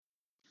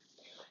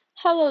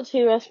Hello,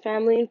 TOS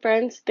family and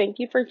friends. Thank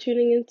you for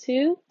tuning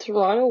into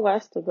Toronto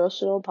West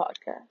Devotional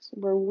Podcast,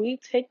 where we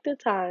take the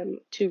time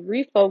to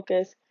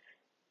refocus,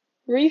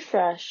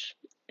 refresh,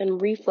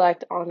 and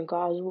reflect on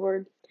God's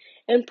Word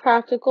and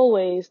practical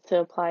ways to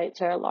apply it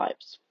to our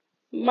lives.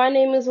 My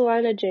name is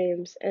Alina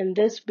James, and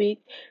this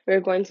week we're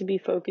going to be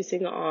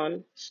focusing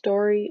on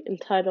story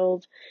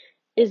entitled,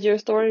 Is Your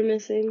Story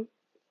Missing?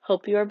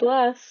 Hope you are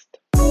blessed.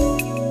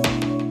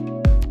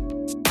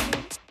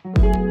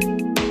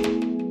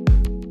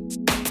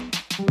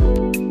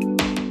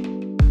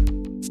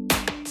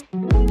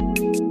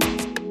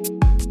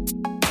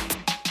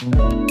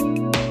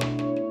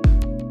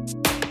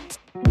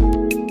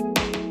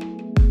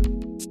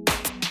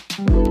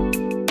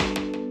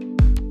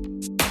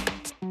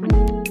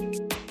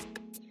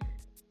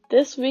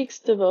 This week's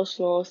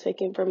devotional is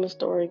taken from a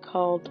story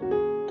called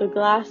The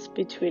Glass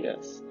Between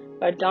Us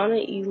by Donna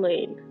E.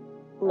 Lane.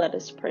 Let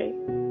us pray.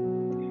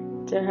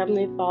 Dear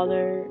Heavenly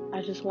Father,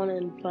 I just want to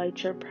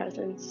invite your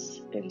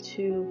presence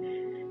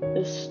into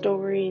this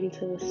story,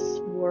 into this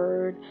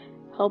word.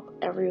 Help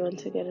everyone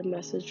to get a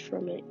message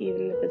from it,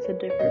 even if it's a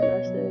different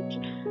message.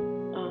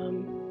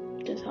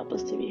 Just help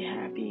us to be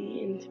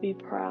happy and to be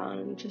proud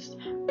and just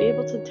be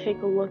able to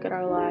take a look at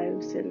our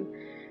lives and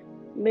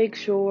make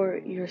sure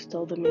you're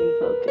still the main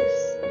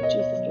focus. In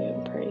Jesus' name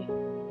I pray.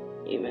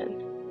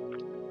 Amen.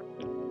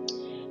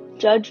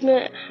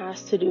 Judgment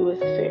has to do with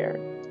fear.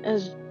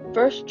 As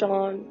 1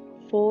 John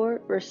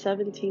 4 verse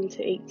 17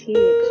 to 18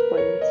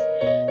 explains,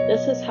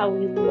 this is how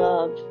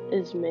love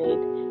is made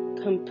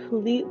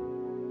complete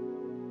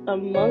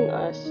among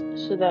us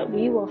so that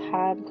we will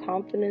have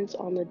confidence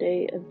on the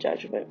day of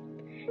judgment.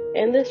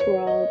 In this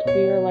world,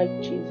 we are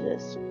like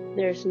Jesus.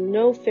 There's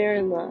no fear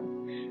in love,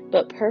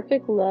 but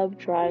perfect love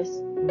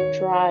drives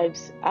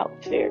out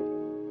fear.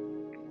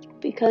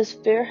 Because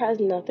fear has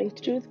nothing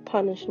to do with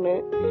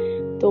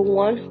punishment, the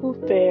one who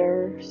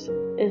fears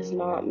is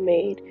not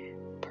made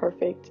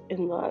perfect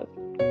in love.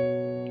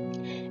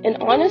 An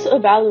honest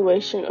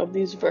evaluation of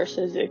these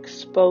verses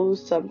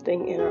expose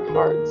something in our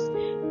hearts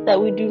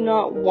that we do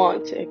not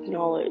want to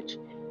acknowledge,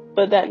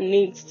 but that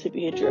needs to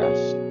be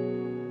addressed.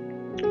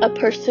 A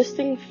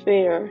persisting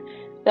fear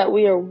that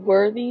we are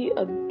worthy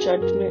of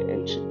judgment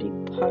and should be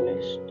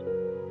punished.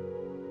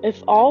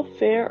 If all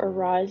fear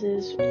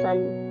arises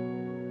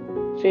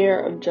from fear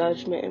of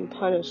judgment and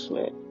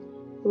punishment,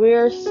 we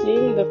are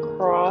seeing the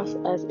cross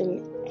as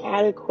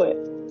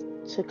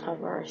inadequate to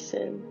cover our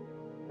sin.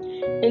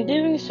 In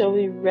doing so,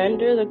 we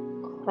render the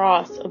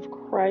cross of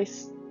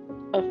Christ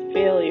a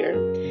failure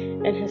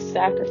and his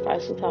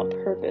sacrifice without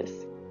purpose.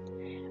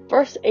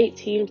 Verse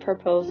 18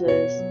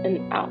 proposes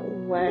an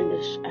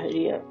outlandish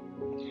idea.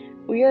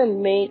 We are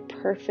made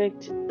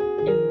perfect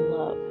in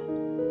love.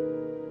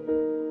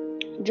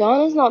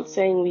 John is not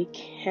saying we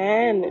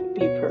can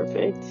be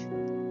perfect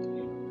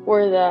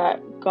or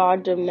that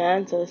God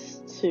demands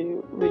us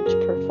to reach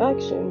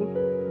perfection.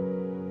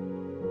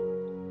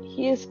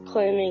 He is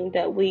claiming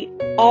that we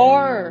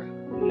are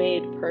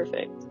made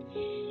perfect,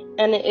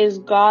 and it is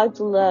God's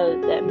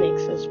love that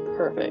makes us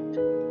perfect.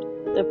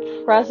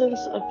 The presence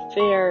of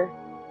fear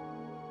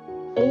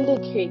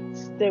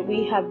indicates that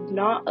we have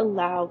not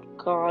allowed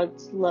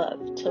God's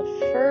love to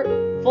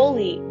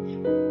fully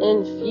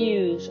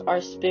infuse our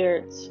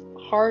spirits,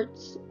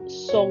 hearts,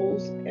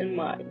 souls, and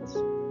minds.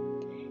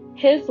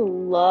 His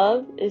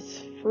love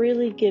is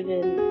freely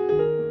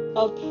given,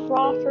 a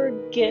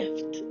proffered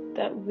gift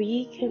that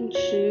we can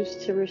choose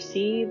to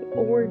receive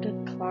or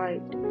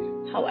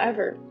decline.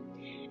 However,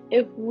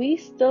 if we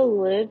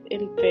still live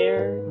in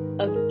fear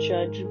of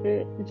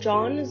judgment,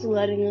 John is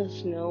letting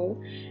us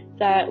know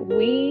that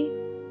we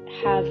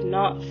have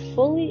not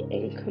fully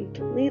and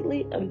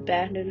completely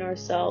abandoned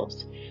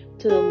ourselves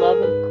to the love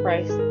of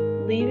Christ,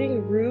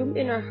 leaving room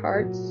in our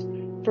hearts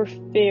for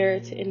fear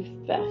to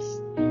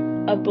infest,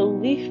 a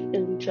belief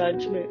in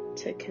judgment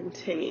to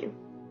continue.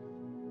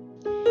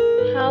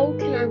 How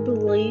can our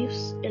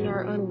beliefs in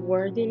our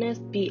unworthiness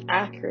be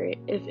accurate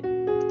if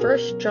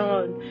 1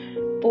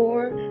 John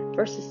 4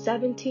 verses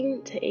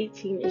 17 to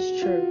 18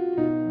 is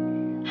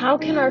true? How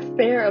can our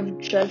fear of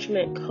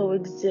judgment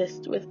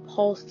coexist with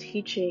Paul's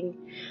teaching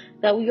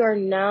that we are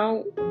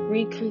now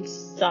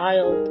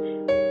reconciled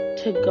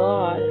to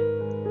God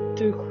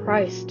through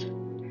Christ?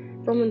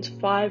 Romans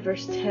 5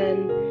 verse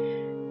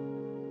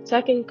 10,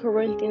 2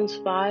 Corinthians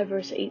 5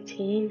 verse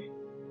 18.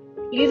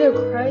 Either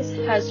Christ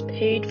has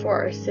paid for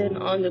our sin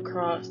on the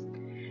cross,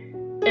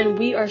 and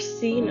we are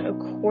seen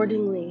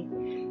accordingly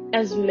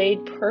as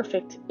made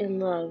perfect in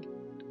love,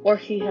 or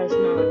he has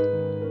not,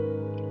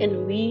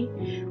 and we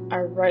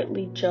are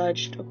rightly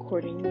judged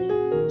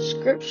accordingly.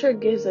 Scripture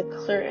gives a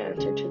clear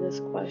answer to this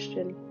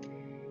question.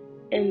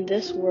 In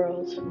this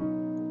world,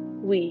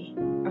 we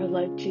are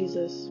like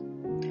Jesus.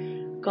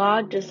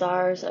 God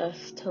desires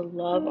us to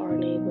love our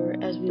neighbor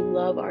as we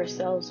love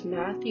ourselves.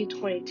 Matthew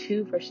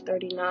 22 verse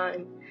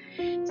 39.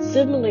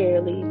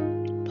 Similarly,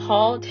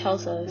 Paul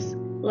tells us,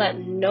 let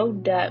no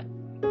debt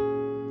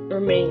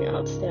remain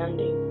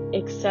outstanding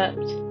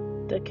except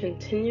the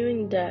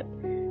continuing debt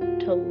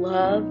to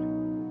love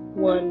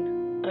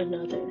one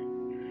another.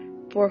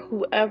 For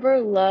whoever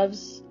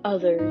loves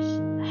others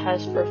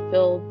has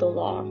fulfilled the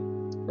law.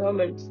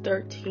 Romans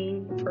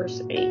 13,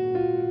 verse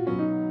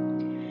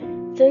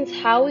 8. Since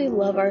how we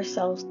love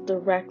ourselves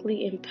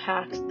directly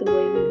impacts the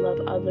way we love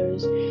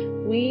others,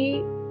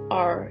 we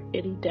are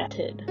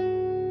indebted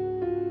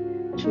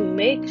to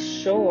make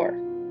sure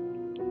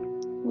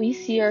we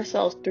see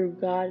ourselves through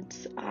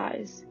God's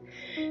eyes.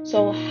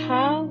 So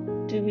how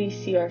do we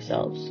see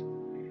ourselves?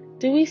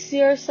 Do we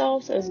see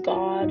ourselves as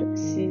God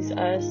sees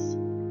us,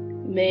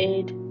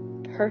 made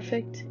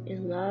perfect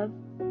in love?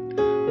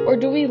 Or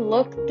do we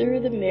look through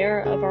the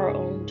mirror of our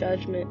own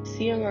judgment,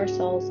 seeing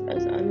ourselves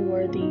as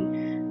unworthy,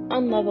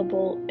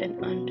 unlovable,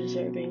 and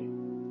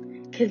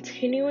undeserving?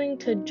 Continuing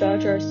to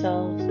judge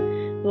ourselves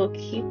will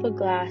keep a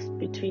glass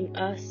between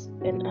us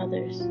and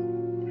others,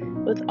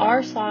 with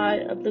our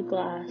side of the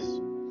glass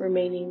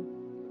remaining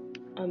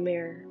a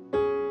mirror.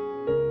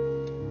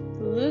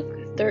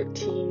 Luke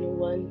 13,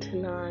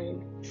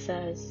 1-9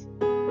 says,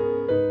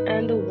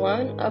 And the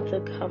one of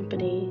the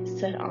company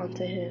said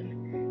unto him,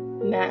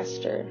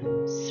 Master,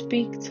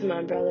 speak to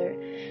my brother,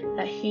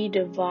 that he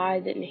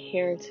divide the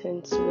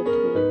inheritance with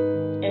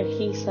me. And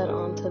he said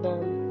unto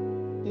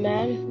them,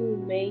 Man who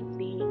made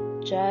me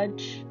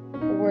judge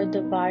or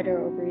divider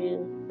over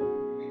you?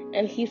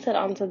 And he said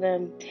unto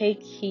them,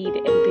 Take heed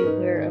and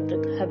beware of the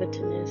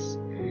covetousness,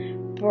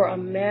 for a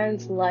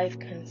man's life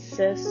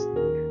consists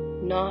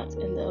not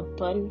in the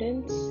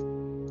abundance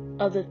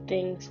of the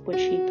things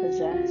which he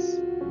possesses.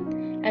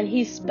 And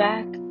he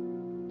spake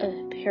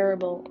a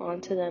parable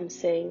unto them,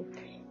 saying,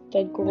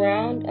 The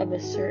ground of a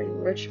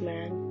certain rich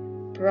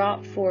man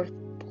brought forth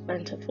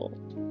plentiful.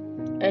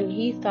 And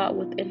he thought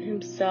within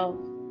himself,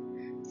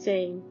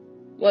 saying,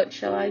 What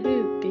shall I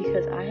do,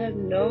 because I have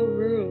no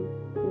room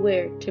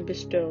where to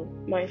bestow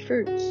my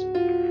fruits?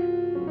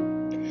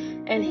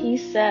 And he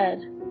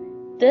said,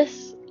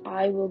 This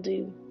I will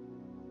do.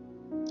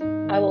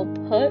 I will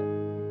put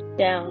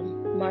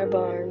down my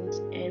barns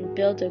and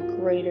build a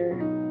greater,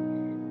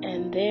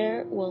 and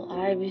there will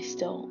I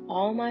bestow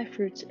all my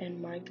fruits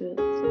and my goods.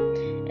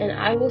 And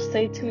I will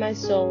say to my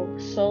soul,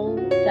 Soul,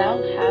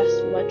 thou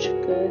hast much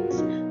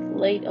goods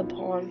laid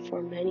upon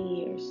for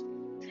many years.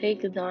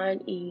 Take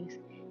thine ease,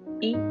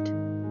 eat,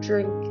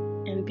 drink,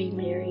 and be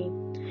merry.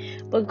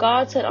 But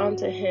God said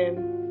unto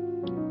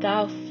him,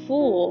 Thou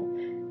fool,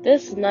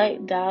 this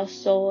night thy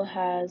soul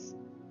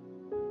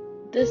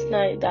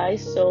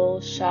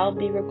shall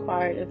be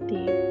required of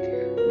thee.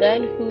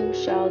 Then who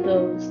shall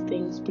those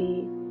things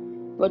be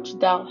which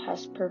thou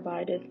hast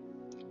provided?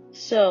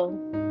 So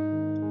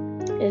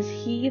is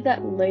he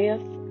that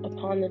layeth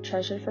upon the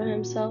treasure for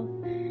himself,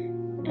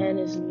 and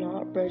is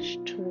not rich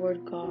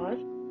toward God?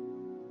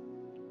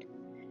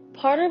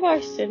 Part of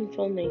our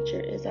sinful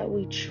nature is that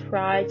we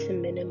try to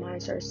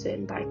minimize our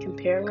sin by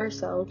comparing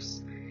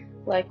ourselves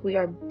like we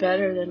are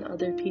better than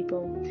other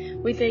people.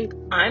 We think,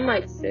 I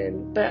might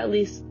sin, but at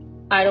least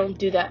I don't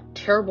do that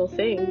terrible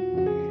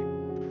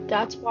thing.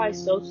 That's why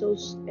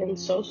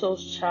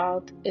So-So's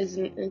child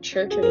isn't in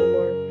church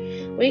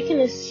anymore. We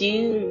can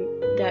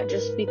assume that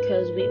just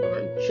because we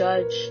aren't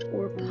judged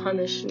or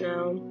punished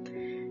now,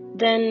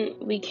 then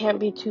we can't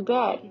be too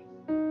bad.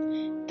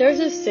 There's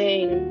a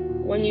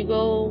saying, when you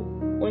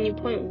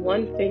point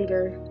one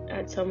finger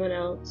at someone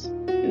else,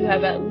 you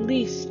have at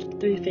least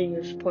 3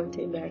 fingers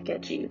pointing back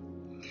at you.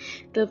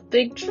 The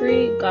fig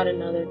tree got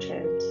another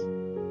chance,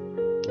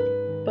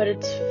 but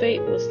its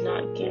fate was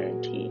not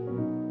guaranteed.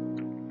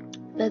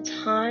 The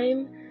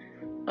time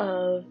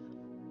of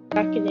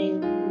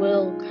reckoning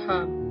will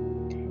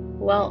come.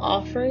 While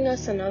offering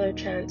us another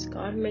chance,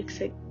 God makes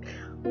it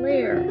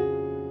clear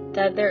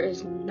that there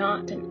is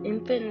not an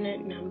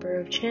infinite number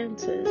of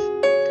chances.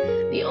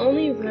 The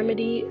only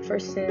remedy for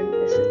sin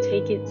is to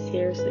take it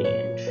seriously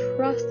and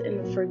trust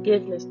in the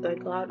forgiveness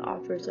that God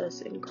offers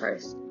us in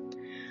Christ.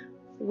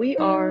 We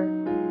are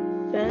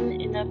then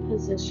in a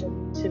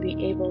position to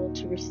be able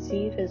to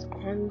receive His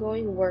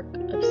ongoing work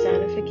of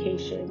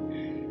sanctification,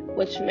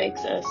 which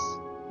makes us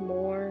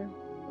more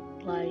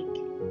like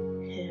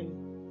Him.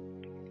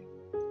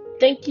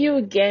 Thank you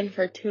again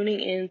for tuning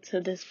in to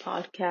this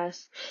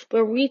podcast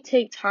where we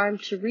take time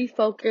to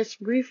refocus,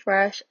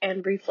 refresh,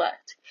 and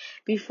reflect.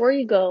 Before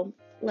you go,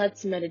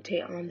 let's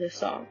meditate on this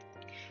song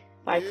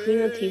by Queen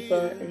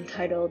Latifah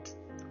entitled,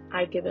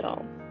 I Give It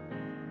All.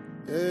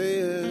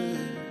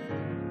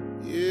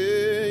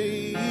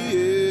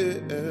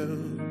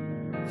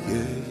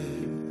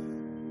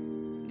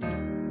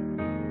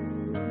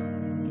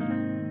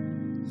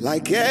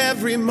 Like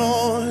every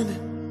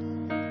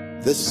morning,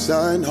 the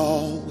sun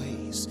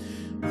always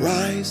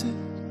rising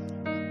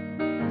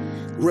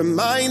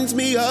reminds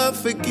me of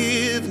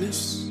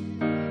forgiveness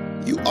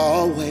you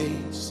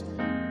always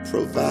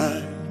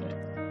provide.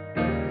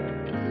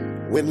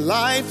 When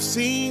life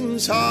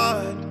seems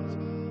hard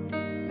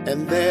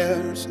and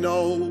there's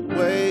no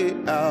way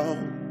out,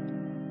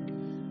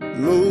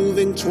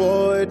 moving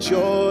toward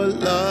your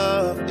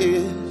love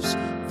is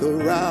the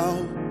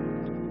route.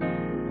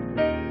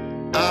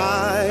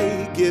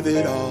 I give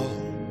it all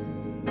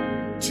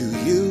to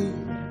you.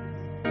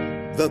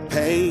 The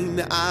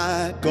pain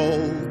I go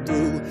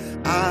through,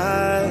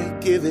 I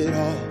give it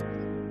all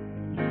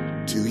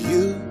to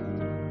you.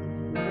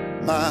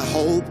 My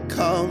hope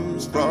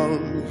comes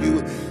from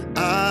you.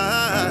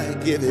 I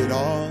give it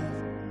all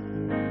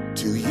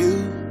to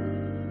you.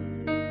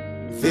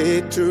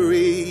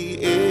 Victory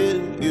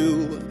in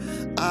you.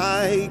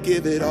 I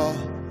give it all.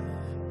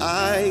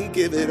 I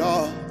give it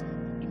all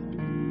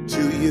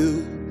to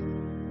you.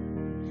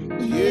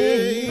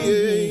 Yeah.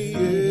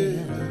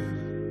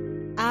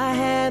 I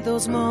had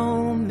those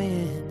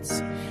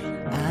moments,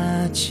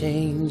 I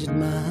changed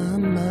my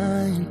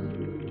mind,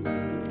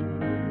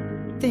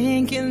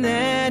 thinking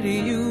that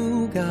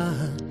you,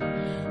 God,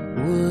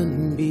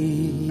 wouldn't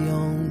be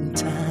on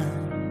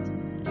time.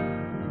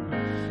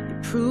 You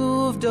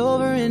proved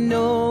over and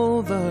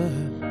over,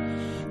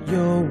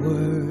 your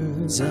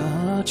words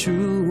are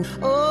true.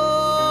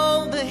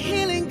 Oh, the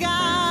healing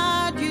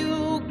God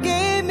you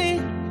gave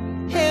me,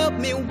 help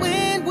me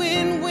win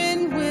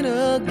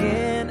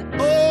again.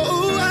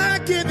 Oh, I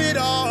give it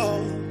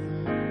all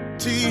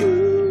to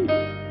you.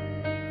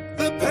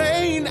 The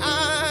pain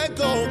I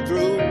go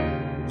through,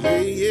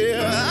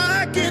 yeah,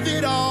 I give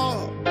it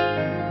all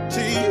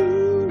to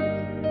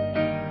you.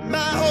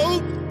 My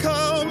hope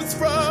comes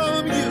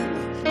from you.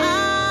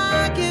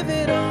 I give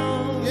it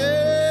all,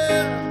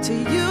 Yeah, to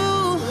you.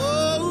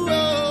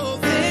 oh,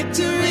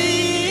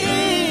 Victory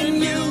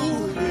in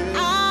you.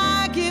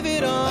 I give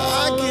it all.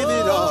 I give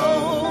it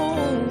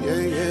all.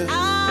 Yeah.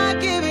 I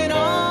give it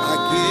all. I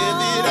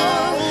give it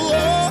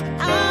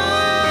all.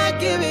 I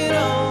give it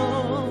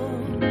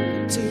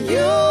all to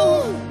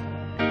you.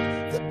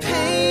 The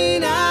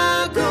pain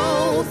I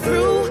go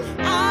through,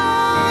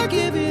 I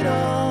give it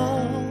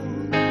all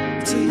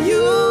to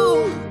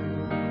you.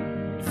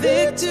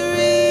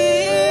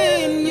 Victory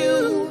in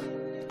you,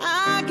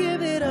 I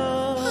give it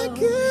all. I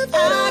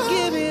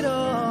give it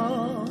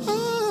all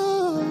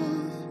Oh.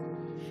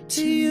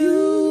 to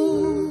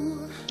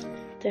you.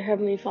 Dear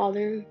Heavenly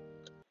Father,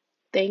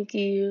 thank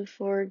you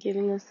for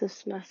giving us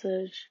this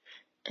message,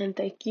 and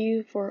thank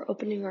you for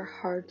opening our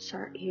hearts,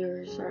 our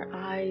ears, our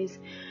eyes,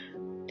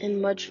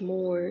 and much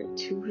more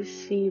to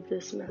receive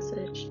this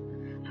message.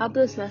 Help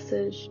this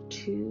message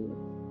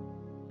to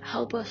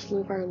help us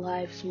live our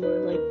lives more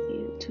like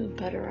you, to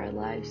better our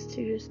lives,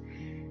 to just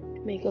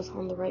make us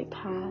on the right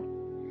path.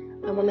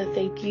 I want to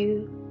thank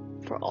you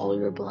for all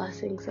your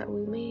blessings that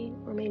we may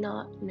or may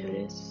not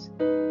notice.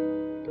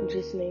 In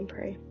Jesus' name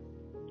pray.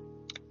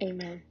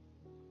 Amen.